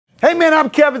Hey man, I'm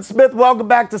Kevin Smith. Welcome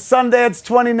back to Sundance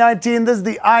 2019. This is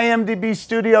the IMDb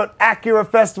Studio at Acura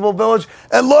Festival Village.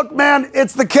 And look, man,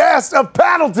 it's the cast of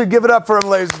Paddleton. Give it up for him,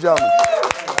 ladies and gentlemen.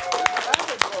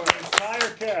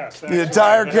 The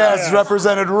entire cast is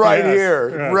represented right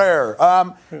here. Yes. Rare.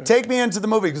 Take me into the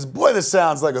movie, because boy, this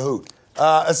sounds like a hoot.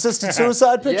 Assisted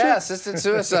suicide picture? Yeah, assisted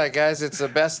suicide, guys. It's the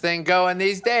best thing going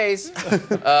these days.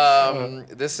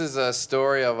 This is a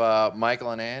story of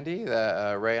Michael and Andy.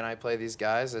 Ray and I play these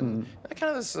guys, and they're kind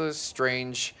of this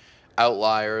strange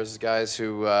outliers, guys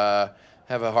who have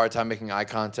a hard time making eye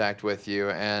contact with you,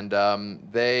 and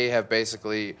they have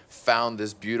basically found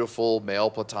this beautiful male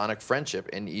platonic friendship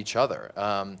in each other.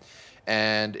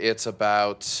 And it's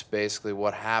about basically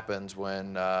what happens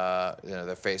when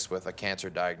they're faced with a cancer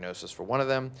diagnosis for one of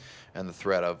them and the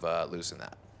threat of losing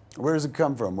that. Where does it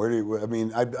come from? Where do you, I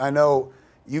mean, I know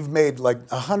you've made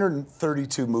like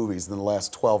 132 movies in the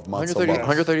last 12 months.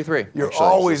 133. You're actually,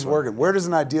 always working. Where does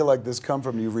an idea like this come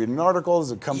from? You read an article?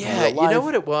 Does it come from real life? You know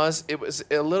what it was? It was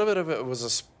a little bit of it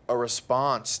was a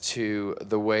response to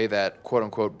the way that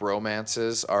quote-unquote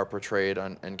bromances are portrayed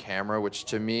on camera, which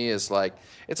to me is like,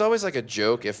 it's always like a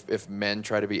joke if men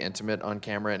try to be intimate on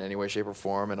camera in any way, shape, or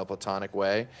form in a platonic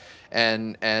way.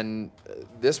 And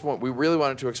this one, we really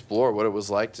wanted to explore what it was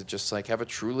like to just like have a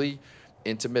truly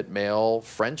intimate male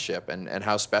friendship and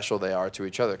how special they are to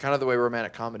each other. Kind of the way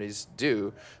romantic comedies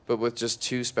do, but with just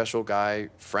two special guy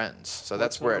friends. So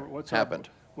that's where it happened.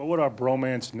 What would our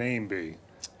bromance name be?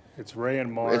 It's Ray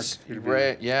and Mark. It's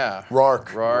Ray, yeah.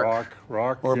 Rark.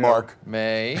 Or yeah. Mark.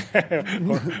 May.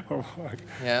 or Mark.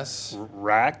 Yes.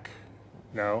 Rack.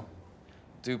 No.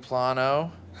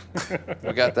 Duplano.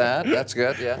 We got that. That's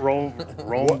good, yeah.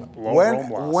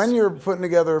 When you're putting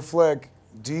together a flick,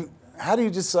 how do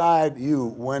you decide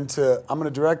when to, I'm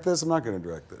going to direct this, I'm not going to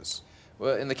direct this?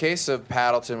 Well, in the case of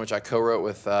Paddleton, which I co-wrote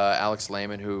with Alex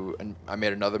Lehman, who I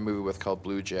made another movie with called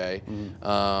Blue Jay,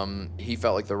 he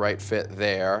felt like the right fit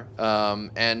there.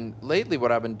 And lately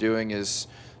what I've been doing is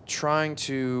trying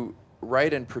to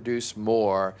write and produce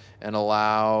more and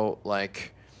allow,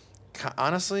 like,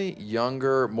 honestly,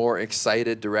 younger, more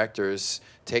excited directors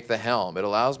take the helm. It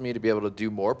allows me to be able to do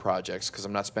more projects because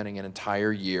I'm not spending an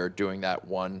entire year doing that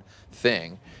one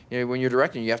thing. You know, when you're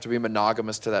directing, you have to be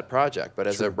monogamous to that project. But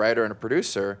as a writer and a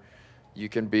producer, you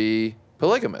can be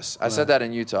polygamous. I said that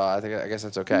in Utah. I guess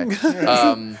that's okay.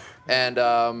 And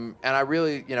I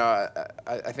really, you know,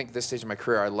 I think at this stage of my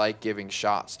career, I like giving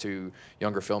shots to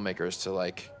younger filmmakers to,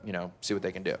 like, you know, see what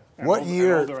they can do. What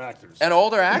year? And older actors. And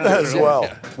older actors as well.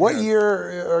 Yeah. What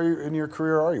year are you in your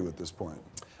career? Are you at this point?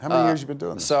 How many years have you been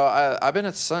doing this? So I've been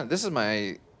at This is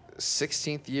my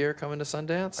 16th year coming to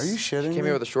Sundance. Are you shitting me? Came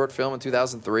here with a short film in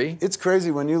 2003. It's crazy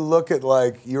when you look at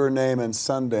like your name and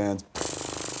Sundance.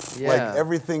 Yeah. Like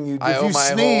everything you do. If you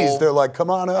sneeze, they're like, come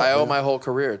on up. I owe my whole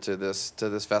career to this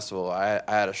festival. I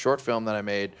had a short film that I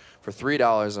made for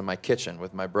 $3 in my kitchen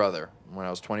with my brother when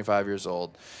I was 25 years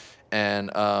old.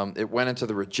 And it went into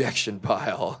the rejection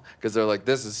pile because they're like,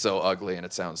 this is so ugly and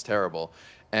it sounds terrible.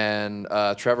 And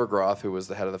Trevor Groth, who was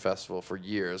the head of the festival for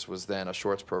years, was then a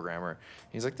shorts programmer.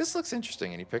 He's like, this looks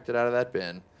interesting, and he picked it out of that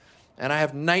bin. And I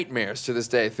have nightmares to this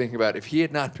day thinking about if he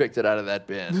had not picked it out of that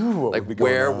bin, like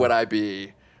where would I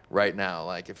be right now?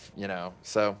 Like if, you know,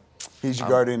 so. He's your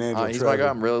guardian angel, he's my guy.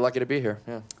 I'm really lucky to be here,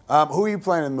 yeah. Who are you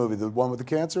playing in the movie? The one with the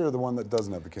cancer or the one that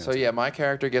doesn't have the cancer? So yeah, my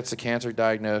character gets a cancer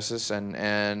diagnosis,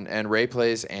 and Ray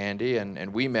plays Andy,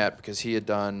 and we met because he had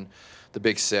done The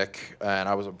Big Sick, and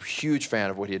I was a huge fan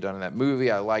of what he had done in that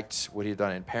movie. I liked what he had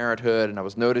done in Parenthood, and I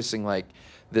was noticing like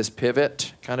this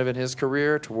pivot kind of in his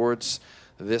career towards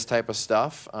this type of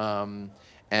stuff.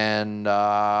 And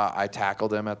I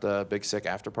tackled him at the Big Sick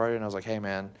after party, and I was like, hey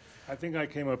man. I think I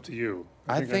came up to you.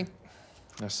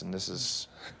 Listen, this is,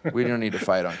 we don't need to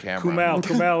fight on camera.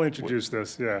 Kumail introduced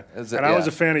us, yeah. I was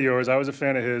a fan of yours. I was a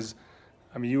fan of his.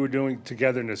 I mean, you were doing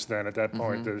Togetherness then at that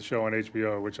point, the show on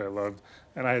HBO, which I loved.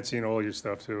 And I had seen all your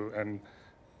stuff too. And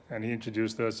he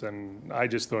introduced us, and I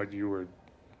just thought you were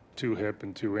too hip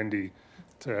and too indie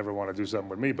to ever want to do something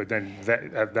with me. But then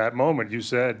at that moment, you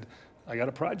said, I got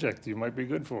a project you might be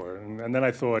good for. And then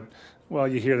I thought, well,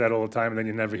 you hear that all the time, and then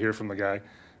you never hear from the guy.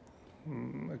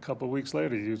 A couple of weeks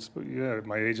later,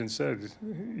 my agent said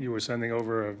you were sending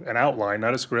over an outline,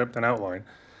 not a script, an outline.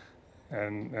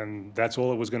 And that's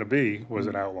all it was going to be, was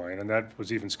an outline, and that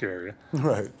was even scarier.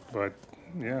 Right. But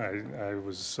yeah, I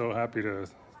was so happy to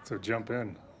jump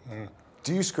in.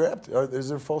 Do you script? Is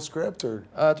there full script or?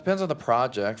 It depends on the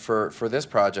project. For this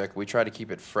project, we try to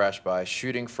keep it fresh by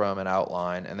shooting from an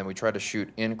outline, and then we try to shoot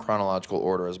in chronological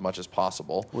order as much as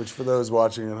possible. Which, for those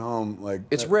watching at home, like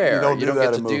it's rare. You don't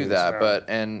get to do that. Yeah. But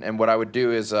and what I would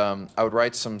do is I would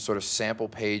write some sort of sample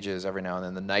pages every now and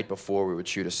then. The night before we would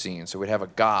shoot a scene, so we'd have a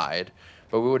guide,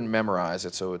 but we wouldn't memorize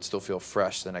it, so it would still feel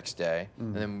fresh the next day.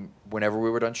 And then whenever we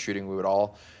were done shooting, we would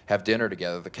all have dinner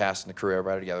together, the cast and the crew,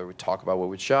 everybody together. We'd talk about what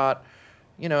we'd shot.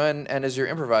 You know, and as you're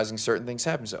improvising, certain things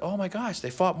happen. So, oh my gosh, they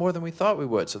fought more than we thought we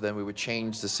would. So then we would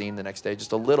change the scene the next day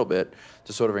just a little bit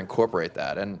to sort of incorporate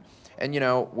that. And you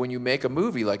know, when you make a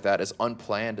movie like that, as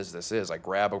unplanned as this is, I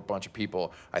grab a bunch of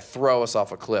people, I throw us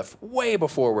off a cliff way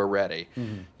before we're ready.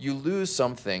 You lose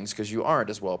some things because you aren't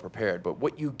as well prepared. But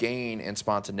what you gain in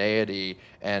spontaneity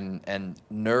and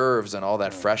nerves and all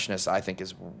that freshness, I think,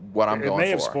 is what I'm going for. It may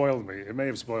have spoiled me. It may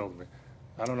have spoiled me.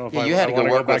 I don't know if you had to go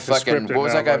work with fucking, what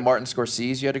was that guy, Martin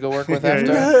Scorsese you had to go work with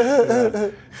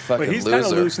after? But he's kind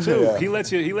of loose too. Yeah. He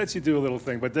lets you do a little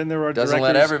thing, but then there are doesn't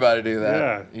directors, let everybody do that.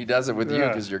 Yeah. He does it with you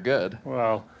because you're good.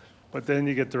 Well, but then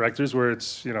you get directors where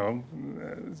it's, you know,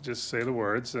 just say the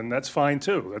words, and that's fine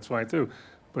too. That's fine too.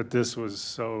 But this was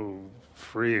so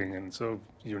freeing and so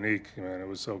unique, man. It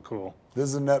was so cool. This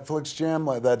is a Netflix jam,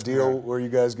 like that deal where you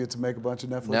guys get to make a bunch of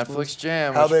Netflix movies?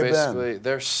 Jam. How they basically, been?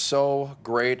 They're so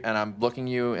great, and I'm looking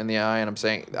you in the eye, and I'm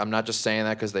saying, I'm not just saying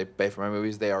that because they pay for my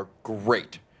movies. They are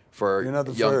great for You're not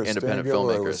the young first. independent Dan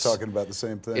Gilroy filmmakers. was talking about the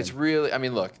same thing. It's really, I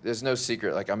mean, look, there's no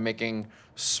secret. Like, I'm making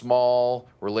small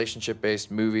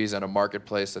relationship-based movies in a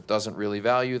marketplace that doesn't really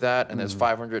value that, and there's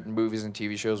 500 movies and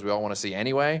TV shows we all want to see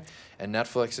anyway, and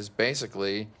Netflix is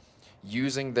basically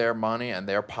using their money and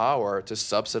their power to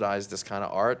subsidize this kind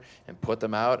of art and put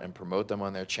them out and promote them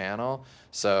on their channel.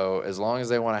 So as long as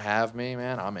they want to have me,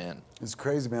 man, I'm in. It's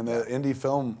crazy, man. The indie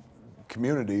film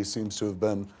community seems to have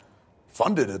been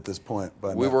funded at this point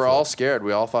by We Netflix. were all scared.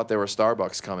 We all thought they were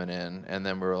Starbucks coming in, and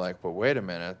then we were like, but wait a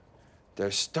minute. They're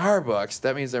Starbucks.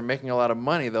 That means they're making a lot of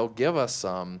money. They'll give us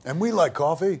some. And we like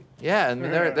coffee. Yeah, and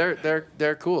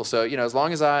they're cool. So, you know, as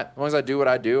long as I do what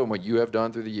I do and what you have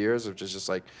done through the years, which is just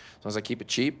like, as long as I keep it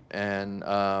cheap and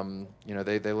you know,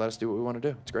 they let us do what we want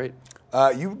to do. It's great.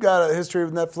 You've got a history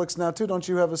with Netflix now too. Don't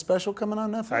you have a special coming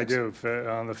on Netflix? I do,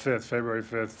 on the 5th, February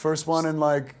 5th. First one in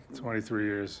like 23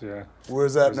 years, yeah.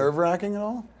 Was that nerve-wracking at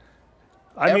all?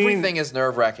 Everything is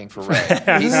nerve-wracking for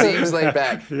Ray. He seems laid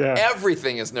back. Yeah.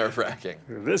 Everything is nerve-wracking.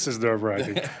 This is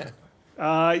nerve-wracking.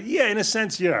 Yeah, in a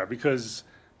sense, yeah, because,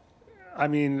 I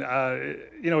mean,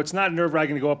 you know, it's not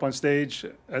nerve-wracking to go up on stage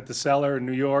at the Cellar in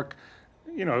New York.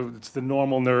 You know, it's the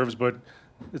normal nerves, but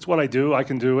it's what I do. I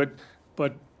can do it.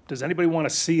 But does anybody want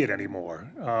to see it anymore?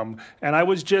 And I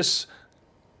was just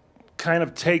kind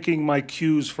of taking my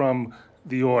cues from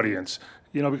the audience,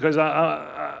 you know, because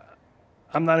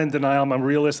I'm not in denial. I'm a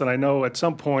realist, and I know at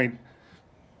some point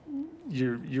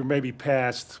you're maybe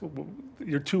past.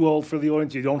 You're too old for the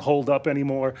audience. You don't hold up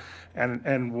anymore.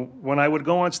 And when I would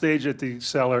go on stage at the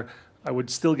Cellar, I would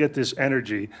still get this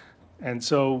energy. And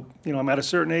so, you know, I'm at a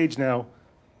certain age now.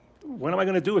 When am I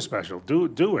going to do a special?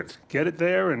 Do it. Get it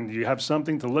there, and you have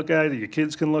something to look at. Your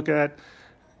kids can look at.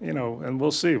 You know, and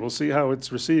we'll see. We'll see how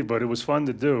it's received. But it was fun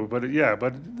to do. But yeah,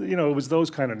 but you know, it was those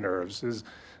kind of nerves.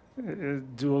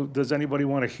 Does anybody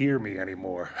want to hear me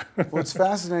anymore? Well, it's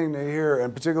fascinating to hear,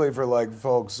 and particularly for like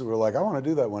folks who are like, I want to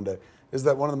do that one day, is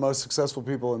that one of the most successful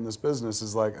people in this business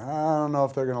is like, I don't know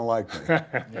if they're going to like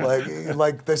me.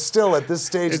 like they're still at this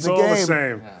stage of the game. It's all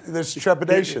the same. There's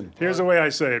trepidation. Here's the way I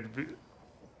say it.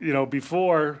 You know,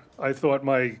 before I thought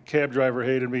my cab driver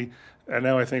hated me, and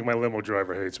now I think my limo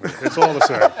driver hates me. It's all the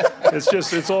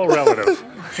same. It's all relative.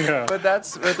 Yeah. But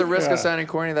that's at the risk of sounding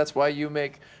corny. That's why you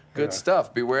make good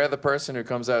stuff. Beware the person who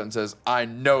comes out and says, I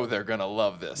know they're going to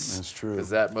love this. That's true. Because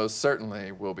that most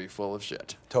certainly will be full of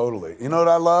shit. Totally. You know what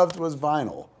I loved was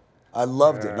vinyl. I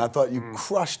loved it, and I thought you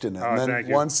crushed in it. And then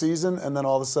one season, and then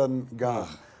all of a sudden, gone.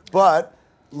 But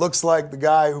looks like the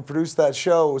guy who produced that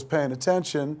show was paying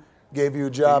attention, gave you a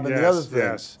job in the other thing.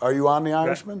 Yes. Are you on The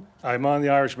Irishman? I'm on The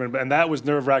Irishman, and that was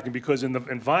nerve-wracking because in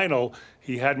vinyl,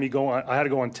 he had me go on. I had to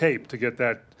go on tape to get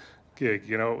that gig,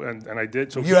 you know, and I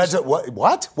did. So you had to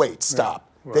what? Wait, stop.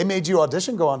 Yeah, they made you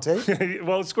audition, go on tape?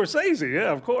 Well, it's Scorsese, yeah,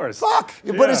 of course. Fuck,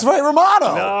 but it's Ray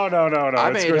Romano. No.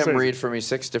 I made him read for me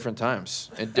 6 different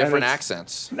times in different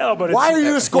accents. No, but why are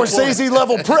you a Scorsese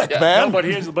level prick, man?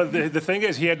 No, but the thing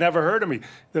is, he had never heard of me.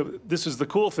 This is the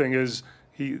cool thing is.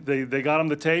 They got him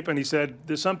the tape, and he said,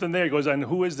 there's something there. He goes, and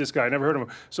who is this guy? I never heard of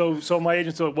him. So my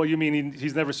agent thought, well, you mean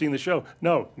he's never seen the show?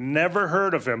 No, never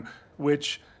heard of him,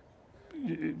 which,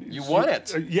 You won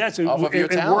it. Yes, it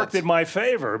worked in my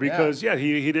favor because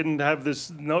he didn't have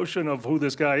this notion of who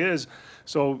this guy is,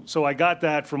 so I got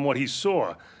that from what he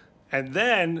saw, and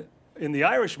then in The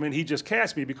Irishman he just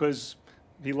cast me because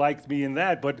he liked me in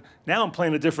that, but now I'm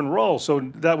playing a different role, so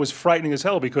that was frightening as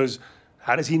hell because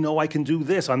how does he know I can do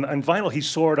this? On vinyl he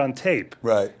saw it on tape.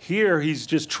 Right. Here he's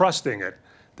just trusting it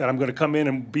that I'm going to come in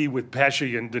and be with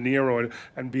Pesci and De Niro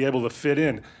and be able to fit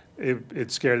in. It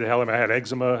scared the hell out of me. I had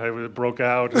eczema. It broke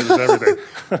out. It was everything.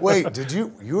 Wait,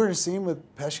 you were in a scene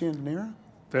with Pesci and De Niro?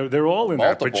 They're all in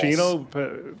Multiples. there.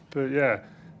 Pacino,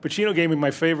 Pacino gave me my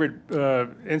favorite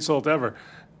insult ever.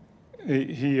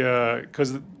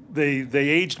 Because they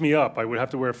aged me up. I would have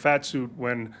to wear a fat suit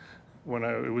when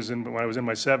I was in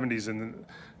my 70s,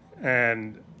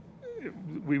 and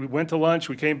we went to lunch.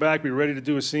 We came back. We were ready to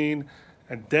do a scene,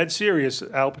 and dead serious,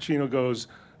 Al Pacino goes.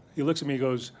 He looks at me. He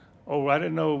goes, "Oh, I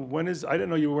didn't know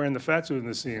you were wearing the fat suit in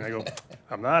the scene." I go,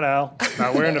 "I'm not, Al.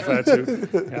 Not wearing the fat suit.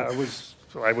 Yeah,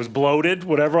 I was bloated,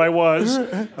 whatever I was.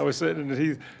 I was sitting,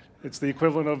 and it's the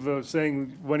equivalent of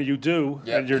saying, when are you due,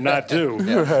 and you're not due."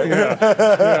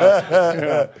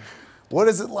 What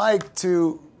is it like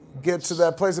to get to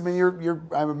that place? I mean,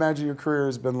 I imagine your career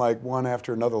has been like one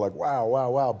after another, like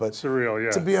wow. But surreal,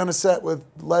 yeah. To be on a set with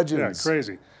legends. Yeah,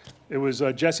 crazy. It was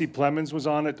Jesse Plemons was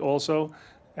on it also.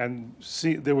 And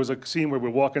there was a scene where we're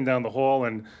walking down the hall,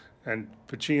 and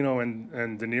Pacino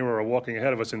and De Niro are walking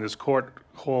ahead of us in this court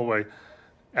hallway,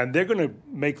 and they're going to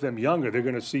make them younger. They're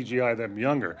going to CGI them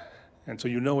younger, and so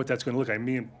you know what that's going to look like.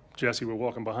 Me and Jesse were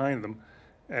walking behind them,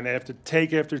 and after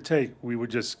take, we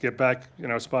would just get back in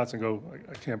our spots and go,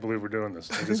 I can't believe we're doing this.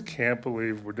 I just can't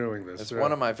believe we're doing this. That's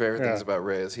one of my favorite things about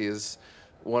Ray is he is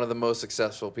one of the most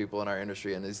successful people in our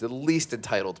industry, and he's the least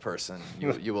entitled person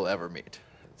you will ever meet.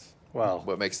 Wow.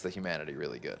 What makes the humanity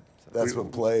really good. That's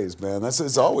what plays, man.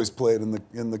 It's always played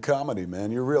in the comedy,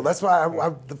 man. You're real. That's why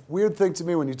the weird thing to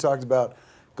me when you talked about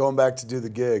going back to do the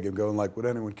gig and going like, would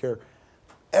anyone care?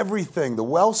 Everything, the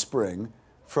wellspring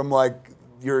from like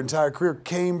your entire career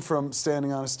came from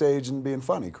standing on a stage and being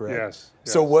funny, correct? Yes.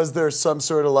 So was there some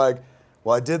sort of like,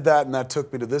 well, I did that and that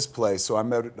took me to this place, so I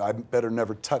better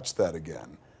never touch that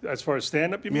again? As far as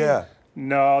stand-up, you mean? Yeah.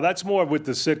 No, that's more with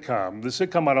the sitcom. The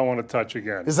sitcom I don't want to touch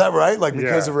again. Is that right? Like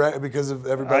because of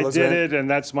Everybody Loves Raymond? I did it, and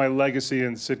that's my legacy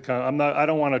in sitcom. I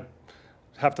don't want to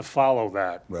have to follow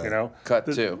that. Right. You know.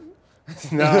 Cut two.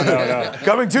 No.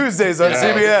 Coming Tuesdays on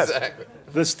CBS. Exactly.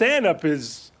 The stand-up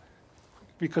is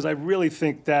because I really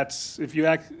think that's if you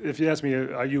ask me,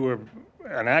 are you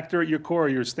an actor at your core or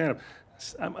you're a stand-up?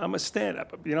 I'm a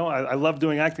stand-up. You know, I love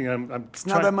doing acting. It's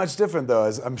not that much different, though,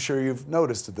 as I'm sure you've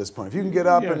noticed at this point. If you can get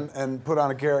up and put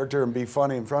on a character and be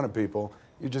funny in front of people,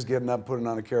 you're just getting up, putting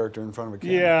on a character in front of a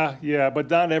camera. Yeah, but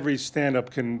not every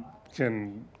stand-up can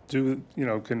do,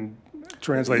 can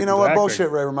translate. You know into what? acting.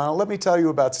 Bullshit, Ray Romano. Let me tell you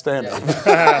about stand-up.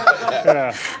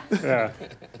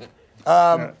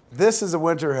 This is a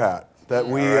winter hat that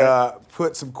we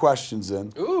put some questions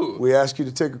in. Ooh. We ask you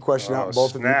to take a question out and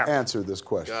both of you answer this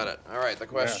question. Got it. All right, the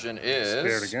question is,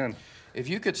 scared again. If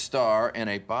you could star in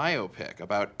a biopic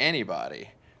about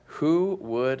anybody, who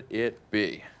would it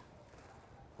be?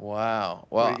 Wow.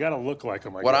 Well, you got to look like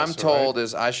him, I what guess, I'm told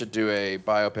is I should do a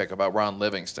biopic about Ron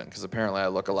Livingston, because apparently I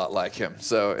look a lot like him.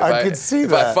 So if I could see if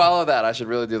that. I follow that, I should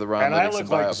really do the Ron Livingston biopic.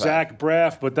 And I look like Zach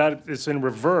Braff, but that it's in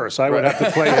reverse. I would have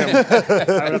to play him.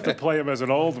 I would have to play him as an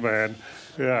old man.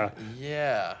 Yeah.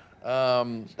 Yeah.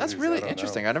 That's really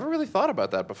interesting. I never really thought about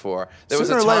that before.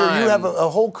 Sooner or later, you have a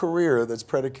whole career that's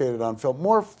predicated on film.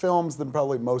 More films than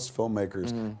probably most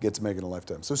filmmakers get to make in a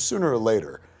lifetime. So sooner or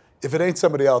later, if it ain't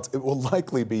somebody else, it will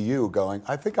likely be you going,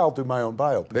 I think I'll do my own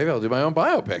biopic. Maybe I'll do my own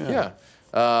biopic, yeah.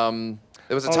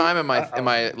 There was a time in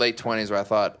my late 20s where I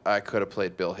thought I could have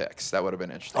played Bill Hicks. That would have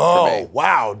been interesting for me. Oh,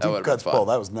 wow. Deep cuts, Paul.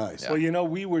 That was nice. Yeah. Well,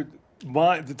 we were...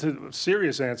 the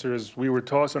serious answer is we were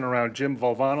tossing around Jim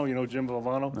Valvano. You know Jim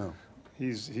Valvano? No.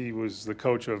 He was the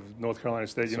coach of North Carolina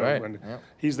State. That's right. And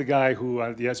he's the guy who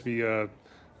at the ESPY,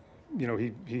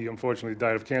 he unfortunately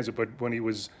died of cancer. But when he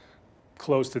was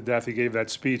close to death, he gave that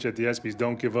speech at the ESPYs: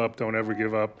 "Don't give up, don't ever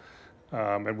give up."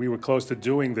 And we were close to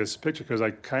doing this picture because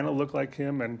I kind of looked like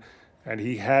him, and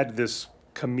he had this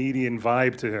comedian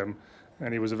vibe to him,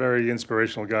 and he was a very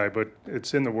inspirational guy. But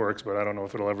it's in the works, but I don't know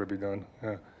if it'll ever be done.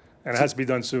 Yeah. And it has to be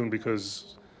done soon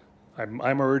because I'm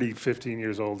already 15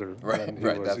 years older than he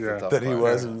was. That's the tough Than he part.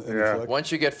 was in the flick.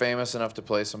 Once you get famous enough to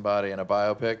play somebody in a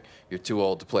biopic, you're too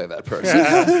old to play that person.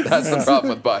 That's the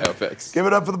problem with biopics. Give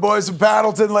it up for the boys from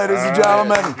Paddleton, ladies and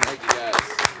gentlemen. Thank you, guys.